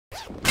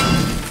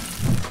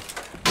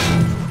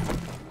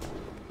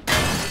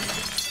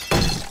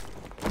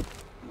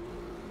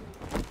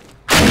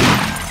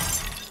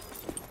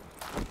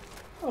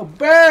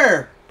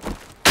bear!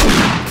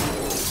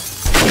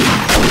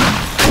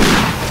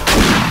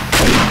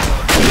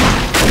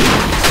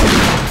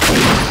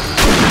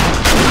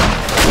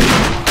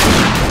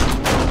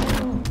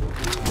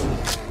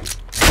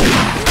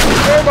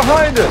 Bear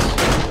behind us!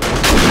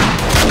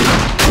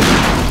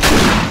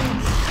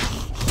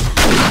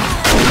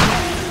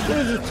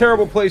 This is a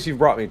terrible place you've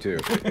brought me to.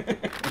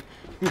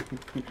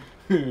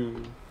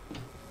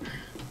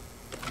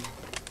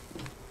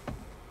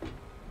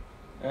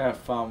 I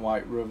found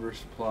White River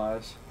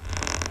supplies.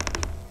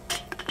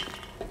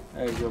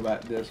 I gotta go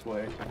back this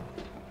way.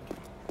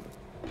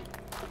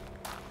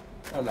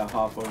 I gotta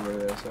hop over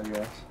this, I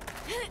guess.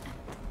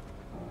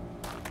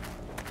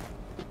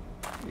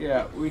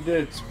 Yeah, we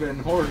did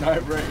spend Horde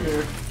Night right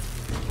here.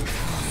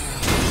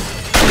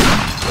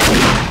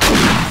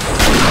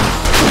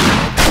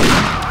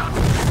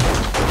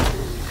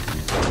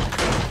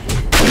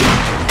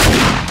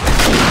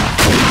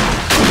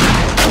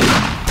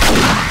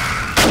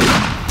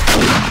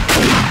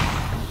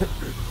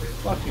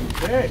 Fucking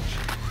bitch.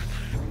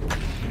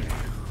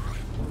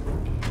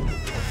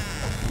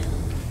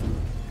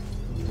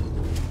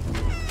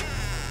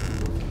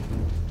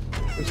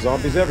 There's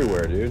zombies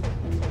everywhere, dude.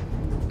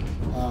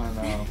 Oh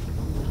no.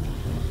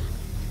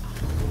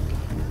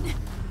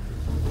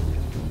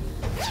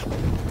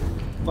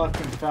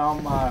 Fucking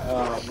found my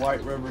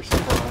White River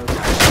supplies.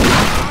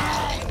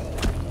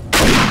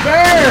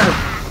 Bear!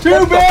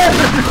 Two bears!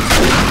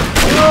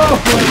 Oh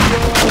my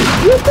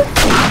god!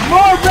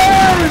 More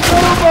bears! Oh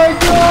my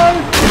god!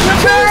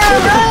 Bear!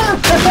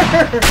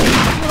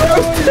 Oh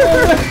my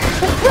god!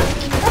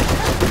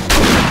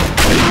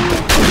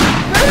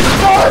 There's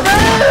more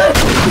bears!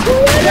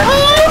 Oh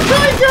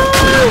my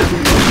god!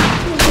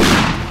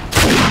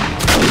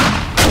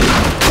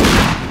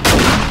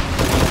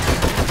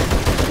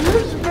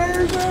 There's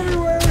bears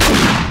everywhere!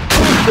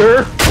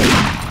 Sure.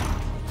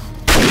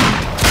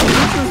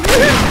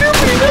 This is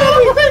stupid! Oh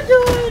my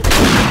god!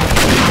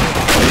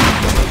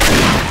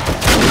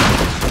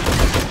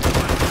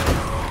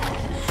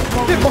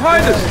 Get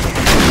behind us!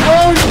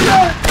 Oh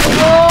shit!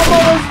 Oh, I'm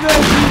almost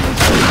dead!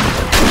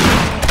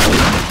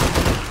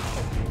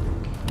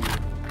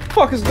 What the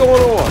fuck is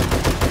going on?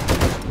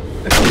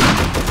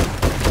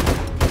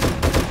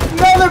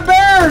 Another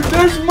bear!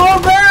 There's more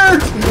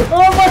bears!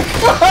 Oh my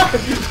god!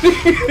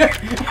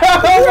 Oh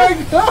my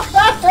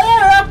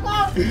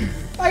god!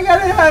 I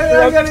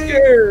gotta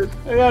scared.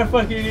 I gotta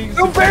fucking eat No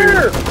some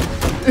bear!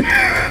 food.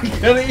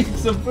 Gotta eat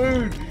some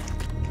food.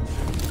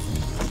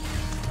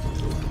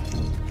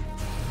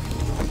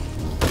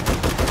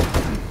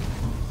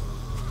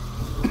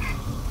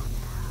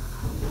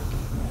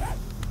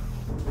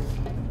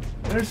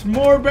 There's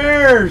more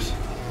bears!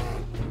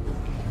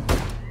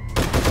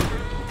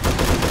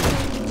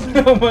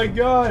 Oh my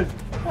god!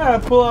 I gotta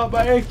pull out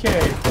my AK.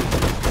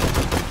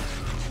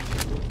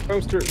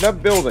 Coaster,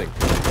 that building.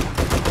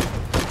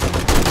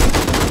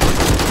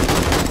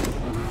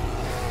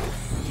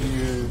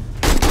 Dude.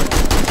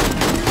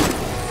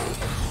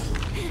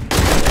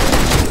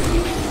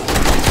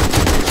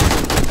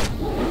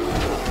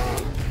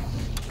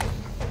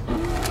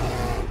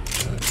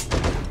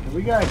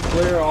 We gotta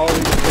clear all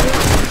these bears.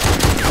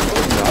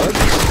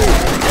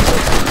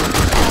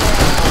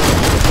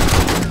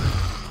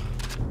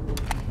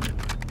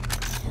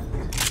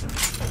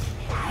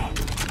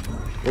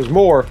 There's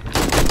more.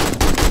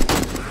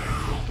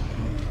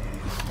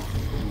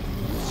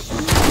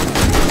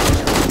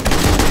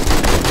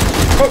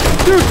 Oh,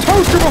 dude,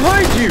 Toaster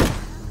behind you!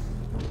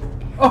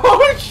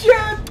 Oh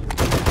shit!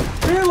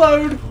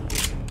 Reload!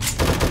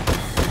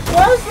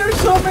 Why is there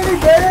so many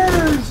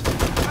bears?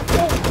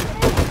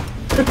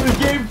 The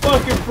game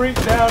fucking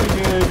freaked out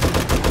again.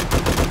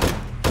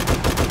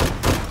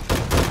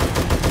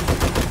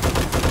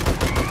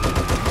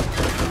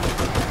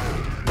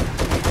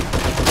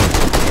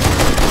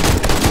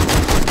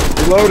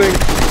 Reloading.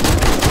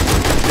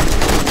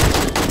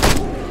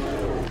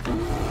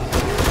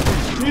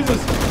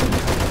 Jesus.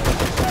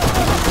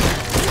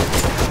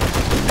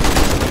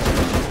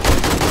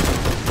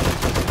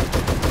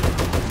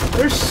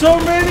 There's so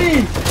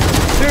many!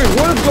 Dude,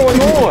 what is going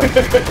on?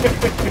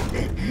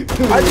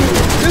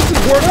 This is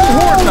worse than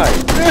Horde Night.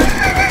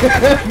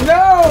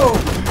 No!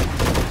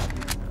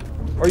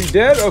 Are you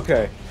dead?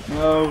 Okay.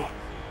 No.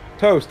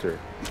 Toaster.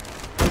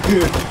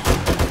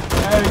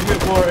 I had to get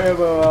more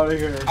ammo out of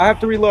here. I have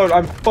to reload.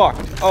 I'm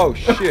fucked. Oh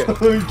shit.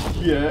 Oh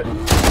shit. Oh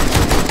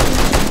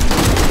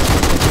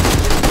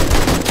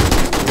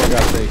my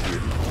god, thank you.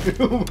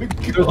 Oh my god.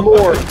 There's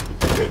more.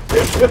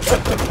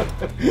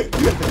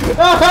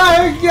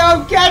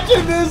 I'm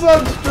catching this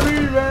on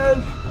stream,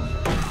 man.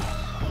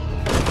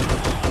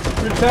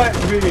 Protect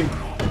me.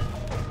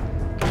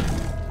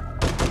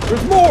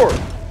 There's more.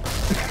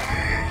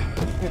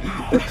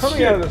 They're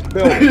coming out of this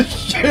building.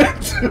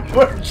 Shit,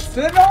 worse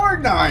than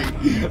Horde Night.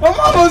 I'm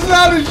almost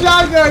out of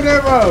shotgun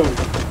ammo.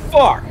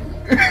 Fuck.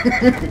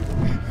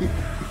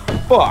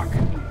 Fuck.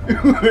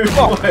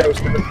 Fuck,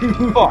 Toaster.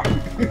 Fuck.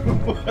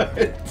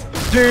 What?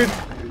 Dude,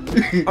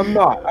 I'm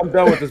not. I'm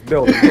done with this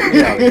building. Get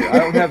me out of here. I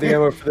don't have the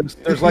ammo for this.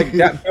 There's like,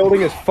 that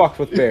building is fucked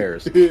with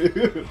bears.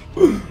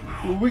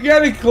 We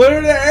gotta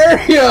clear the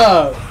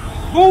area!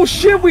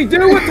 Bullshit, we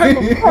do? What type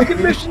of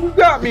fucking mission you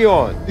got me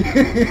on?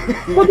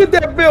 Look at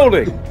that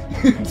building.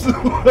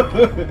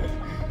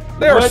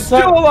 They're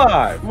still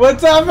alive. What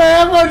type of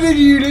ammo did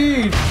you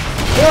need?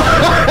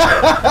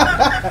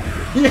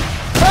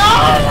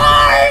 Oh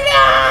Lord,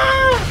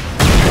 no!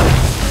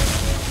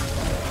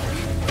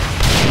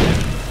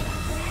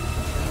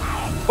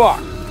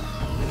 Fuck.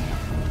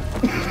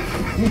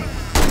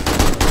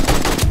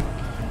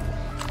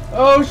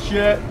 Oh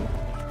shit.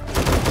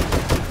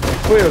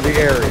 Clear the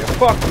area.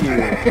 Fuck you.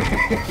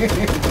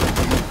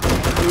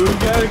 We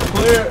gotta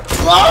clear.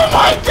 Oh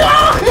my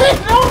god!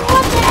 No,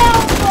 what the hell?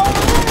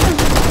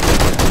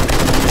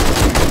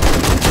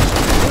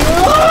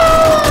 Oh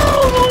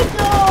my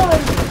god!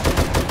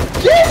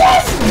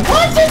 Jesus!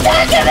 What's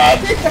attacking me?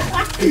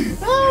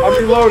 I'm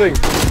reloading.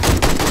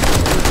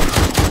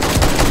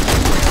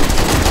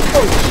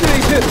 Oh shit,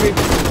 he's hit me.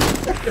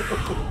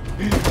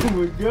 Oh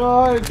my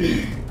god.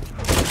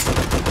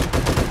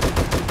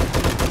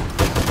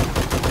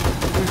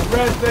 There's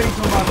red things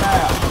on my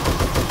map.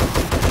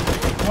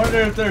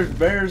 Wonder if there's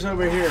bears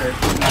over here.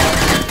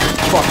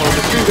 Fuck,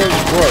 the two guys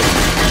broke.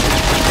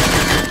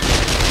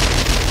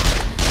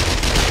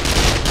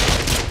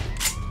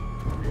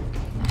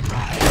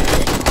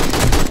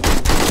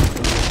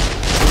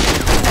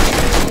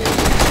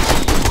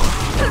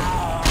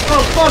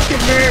 Oh,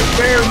 fucking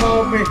bear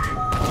mauled me.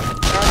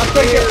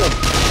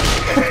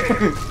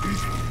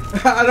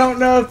 I don't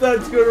know if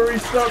that's going to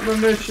restart my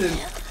mission.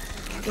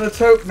 Let's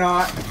hope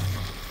not.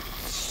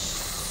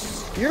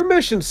 Your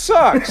mission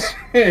sucks.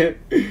 Yeah,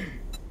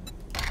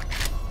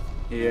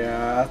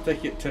 I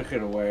think it took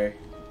it away.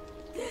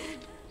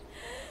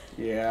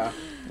 Yeah.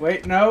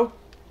 Wait, no?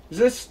 Is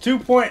this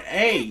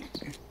 2.8?